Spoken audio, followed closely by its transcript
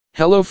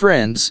Hello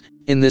friends,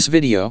 in this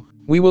video,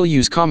 we will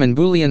use common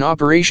Boolean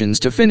operations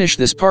to finish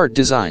this part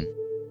design.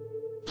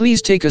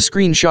 Please take a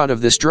screenshot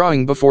of this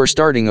drawing before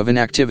starting of an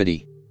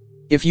activity.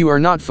 If you are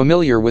not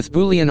familiar with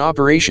Boolean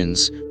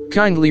operations,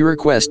 kindly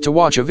request to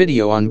watch a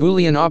video on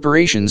Boolean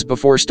operations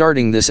before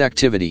starting this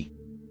activity.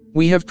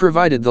 We have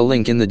provided the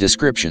link in the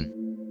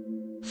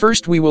description.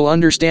 First we will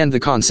understand the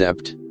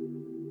concept.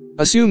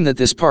 Assume that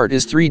this part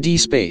is 3D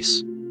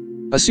space.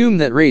 Assume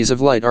that rays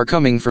of light are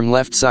coming from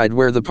left side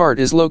where the part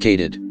is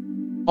located.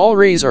 All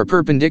rays are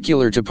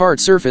perpendicular to part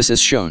surface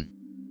as shown.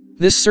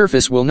 This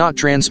surface will not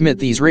transmit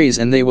these rays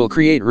and they will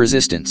create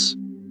resistance.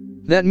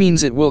 That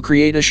means it will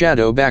create a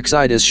shadow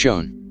backside as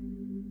shown.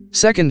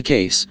 Second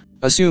case,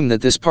 assume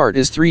that this part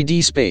is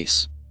 3D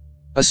space.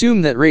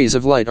 Assume that rays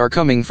of light are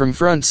coming from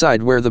front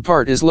side where the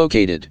part is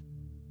located.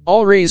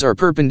 All rays are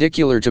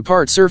perpendicular to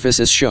part surface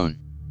as shown.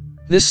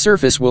 This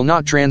surface will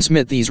not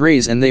transmit these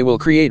rays and they will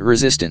create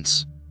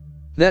resistance.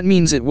 That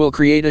means it will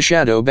create a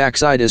shadow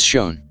backside as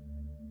shown.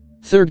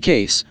 Third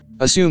case,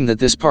 assume that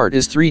this part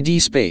is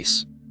 3D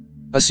space.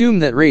 Assume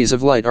that rays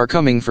of light are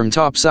coming from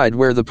top side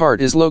where the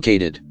part is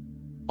located.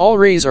 All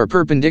rays are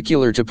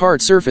perpendicular to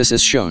part surface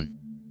as shown.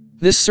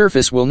 This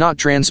surface will not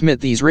transmit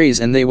these rays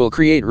and they will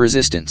create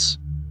resistance.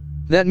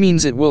 That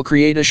means it will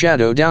create a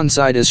shadow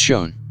downside as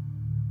shown.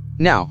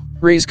 Now,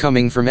 rays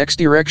coming from X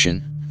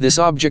direction, this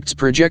object's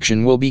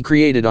projection will be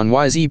created on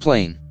YZ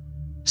plane.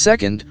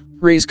 Second,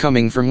 rays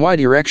coming from Y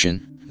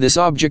direction, this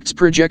object's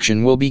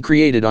projection will be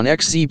created on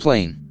XZ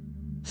plane.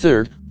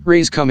 Third,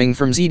 rays coming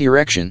from Z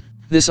direction,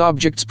 this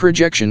object's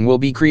projection will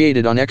be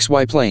created on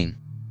XY plane.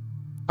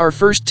 Our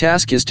first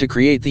task is to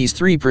create these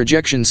three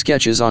projection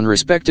sketches on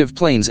respective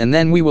planes and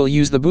then we will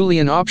use the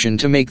Boolean option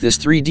to make this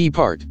 3D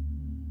part.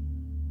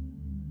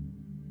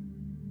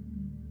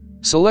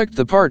 Select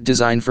the part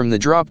design from the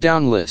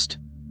drop-down list.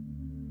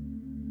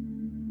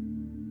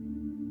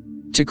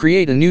 To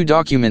create a new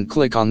document,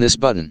 click on this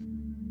button.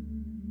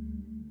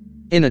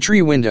 In a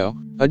tree window,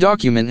 a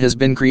document has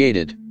been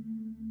created.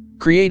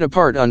 Create a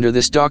part under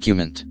this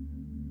document.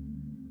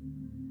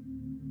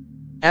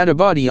 Add a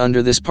body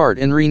under this part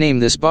and rename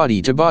this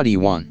body to Body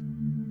 1.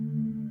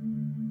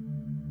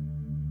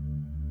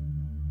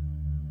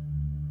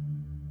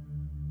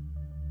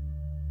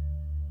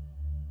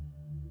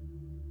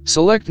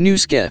 Select New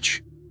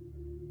Sketch.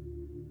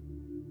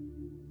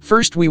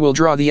 First we will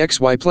draw the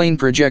XY plane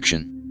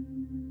projection.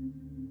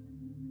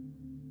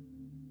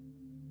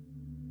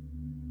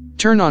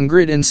 Turn on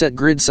grid and set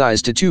grid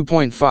size to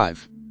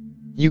 2.5.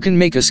 You can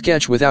make a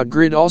sketch without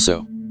grid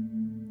also.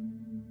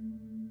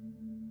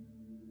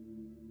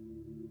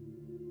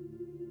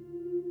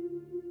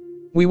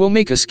 We will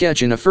make a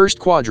sketch in a first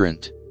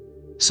quadrant.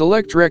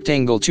 Select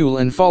rectangle tool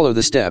and follow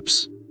the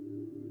steps.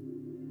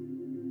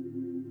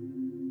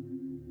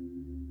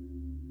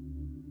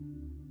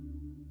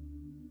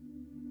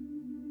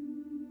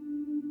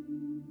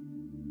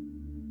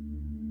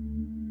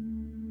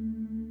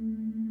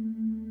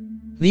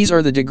 These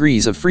are the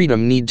degrees of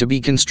freedom need to be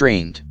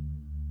constrained.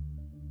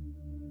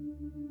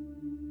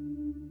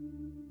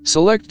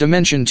 Select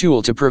Dimension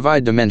tool to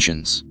provide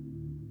dimensions.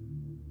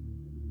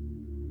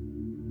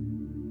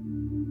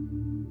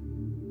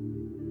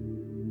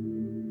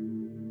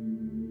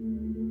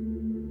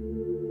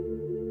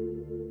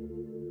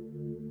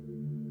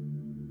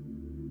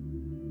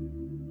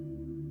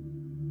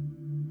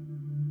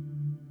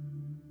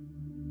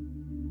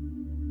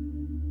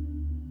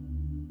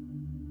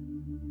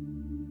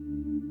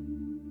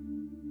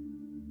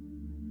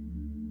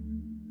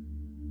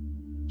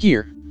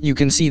 Here, you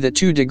can see the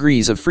 2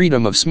 degrees of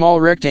freedom of small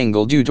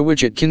rectangle due to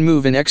which it can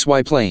move in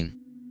XY plane.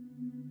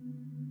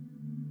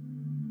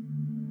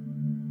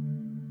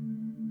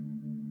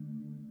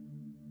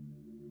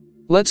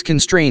 Let's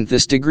constrain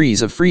this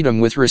degrees of freedom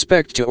with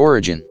respect to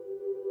origin.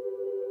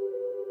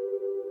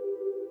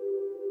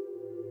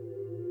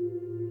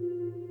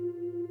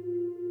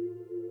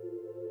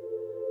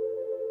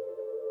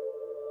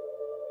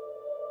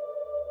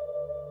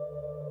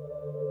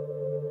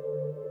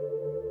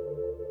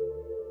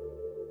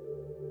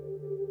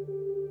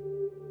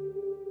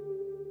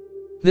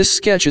 This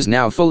sketch is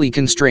now fully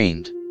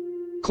constrained.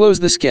 Close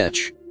the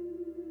sketch.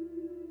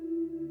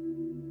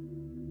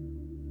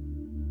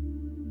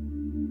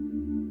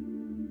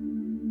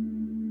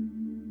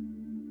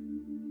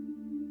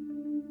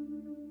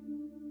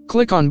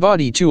 Click on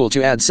Body tool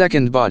to add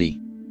second body.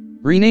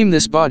 Rename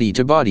this body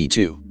to Body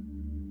 2.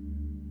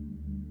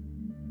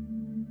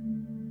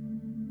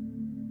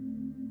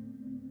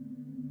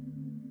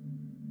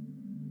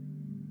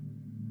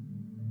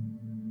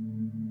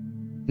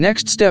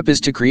 Next step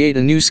is to create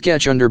a new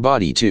sketch under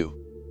Body 2.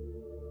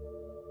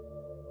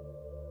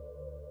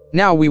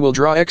 Now we will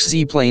draw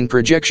XZ plane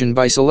projection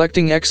by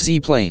selecting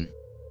XZ plane.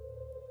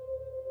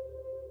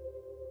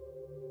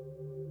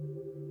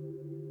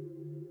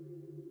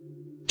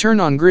 Turn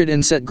on grid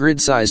and set grid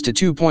size to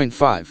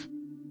 2.5.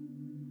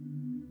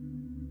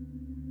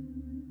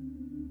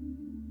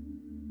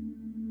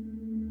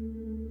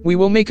 We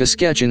will make a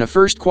sketch in a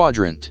first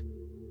quadrant.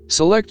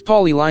 Select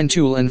Polyline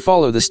tool and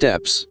follow the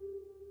steps.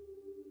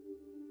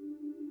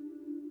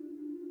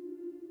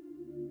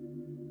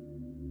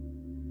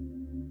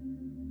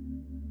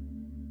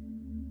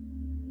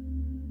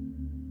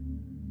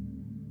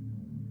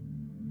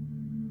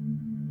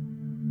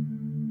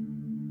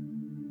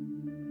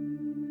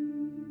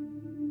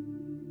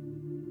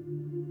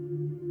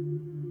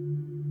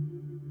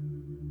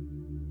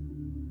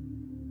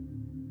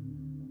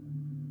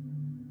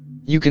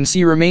 You can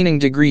see remaining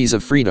degrees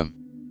of freedom.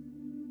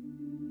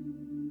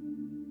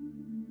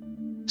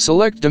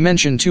 Select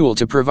Dimension tool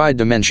to provide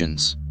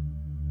dimensions.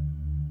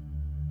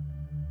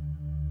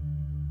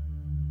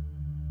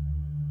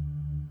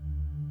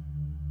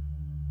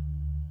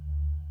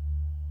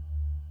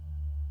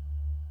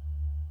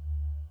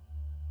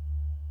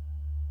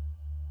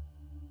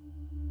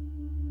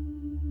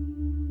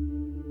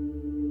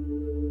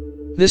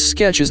 This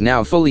sketch is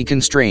now fully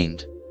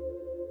constrained.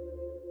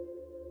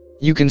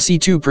 You can see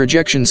 2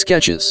 projection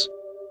sketches.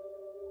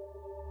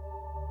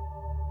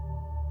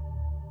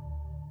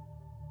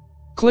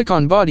 Click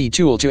on Body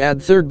tool to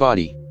add third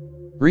body.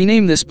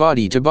 Rename this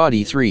body to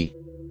Body 3.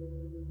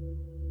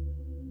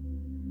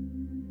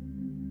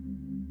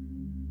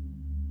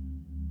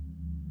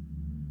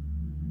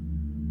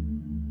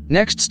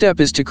 Next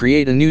step is to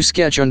create a new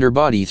sketch under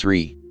Body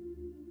 3.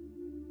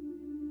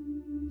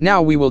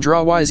 Now we will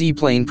draw YZ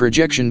plane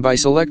projection by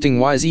selecting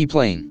YZ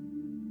plane.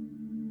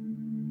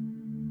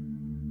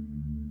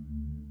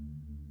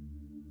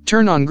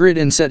 Turn on grid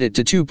and set it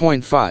to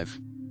 2.5.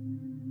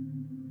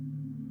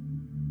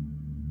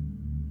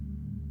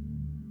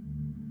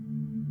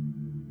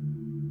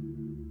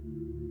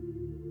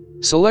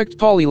 Select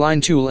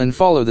Polyline tool and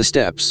follow the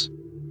steps.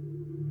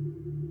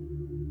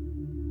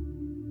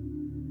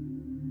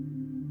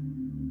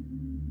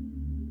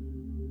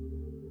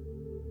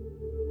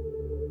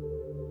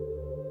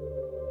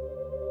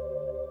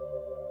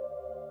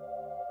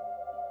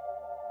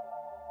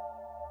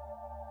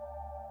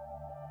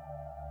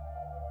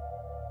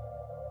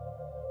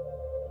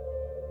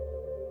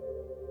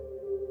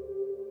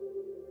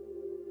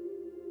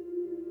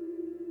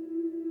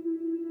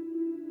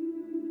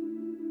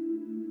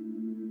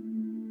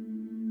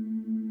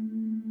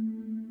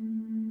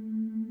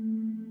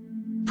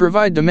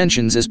 Provide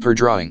dimensions as per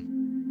drawing.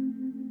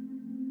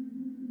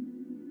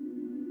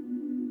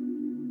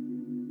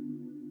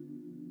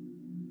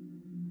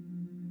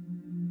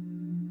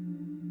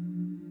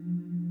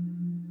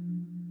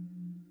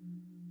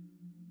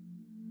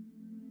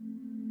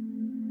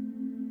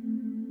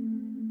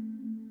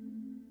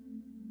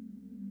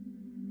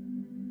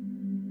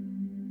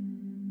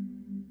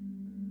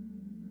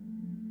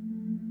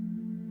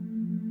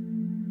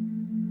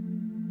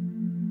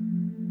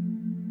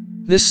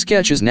 This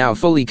sketch is now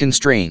fully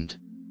constrained.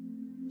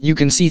 You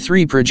can see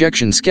 3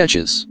 projection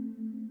sketches.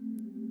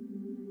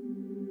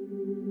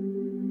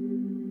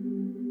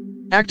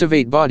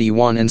 Activate Body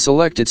 1 and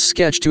select its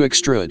sketch to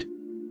extrude.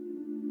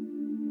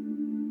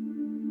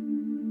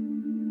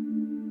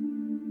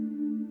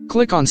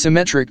 Click on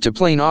Symmetric to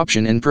Plane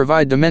option and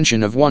provide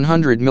dimension of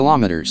 100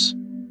 mm.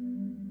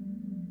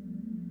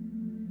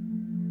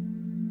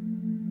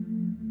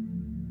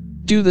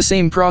 Do the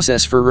same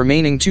process for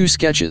remaining 2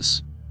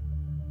 sketches.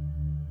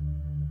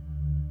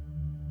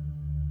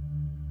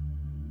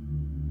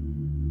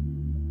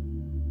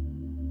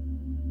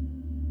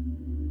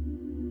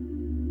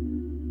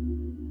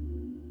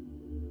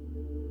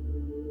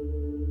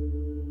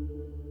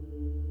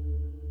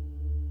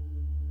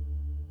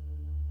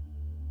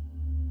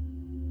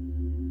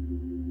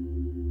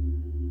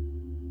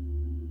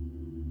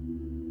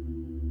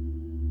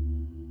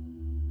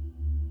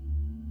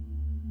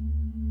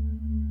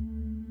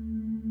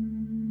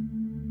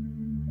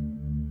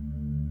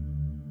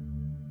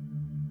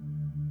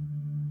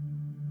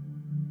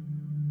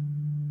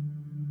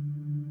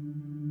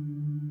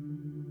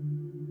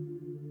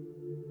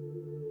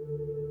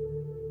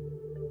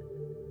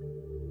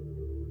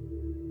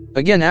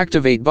 Again,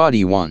 activate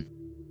Body 1.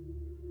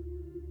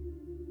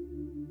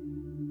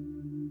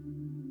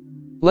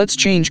 Let's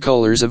change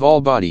colors of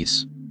all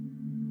bodies.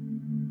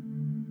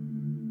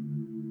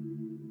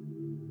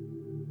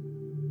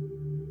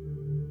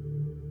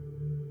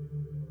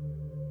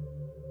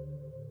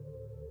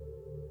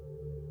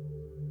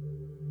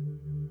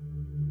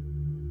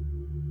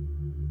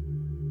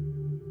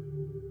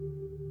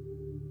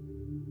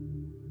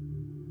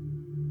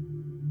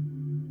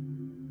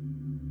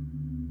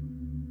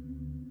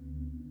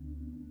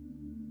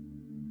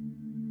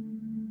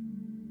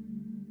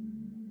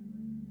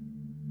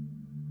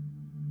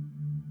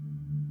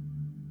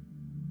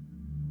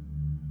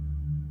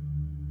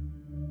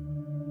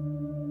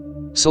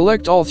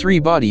 Select all 3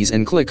 bodies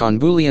and click on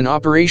Boolean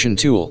operation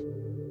tool.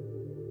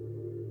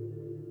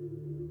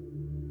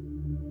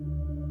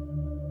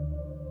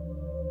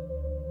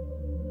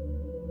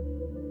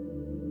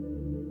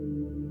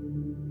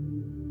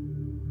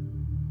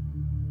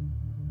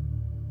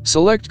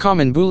 Select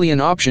Common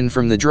Boolean option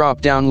from the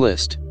drop-down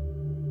list.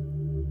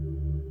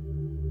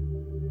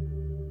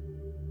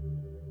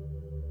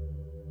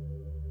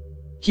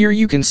 Here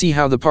you can see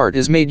how the part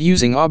is made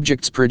using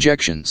objects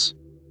projections.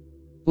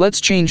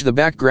 Let's change the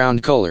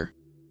background color.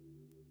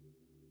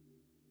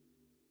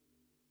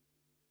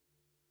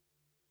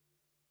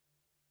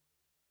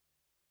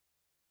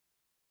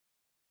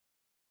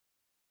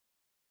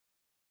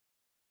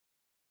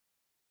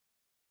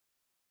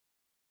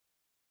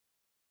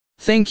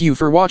 Thank you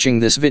for watching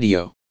this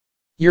video.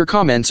 Your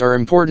comments are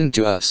important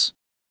to us.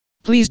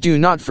 Please do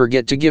not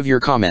forget to give your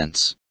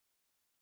comments.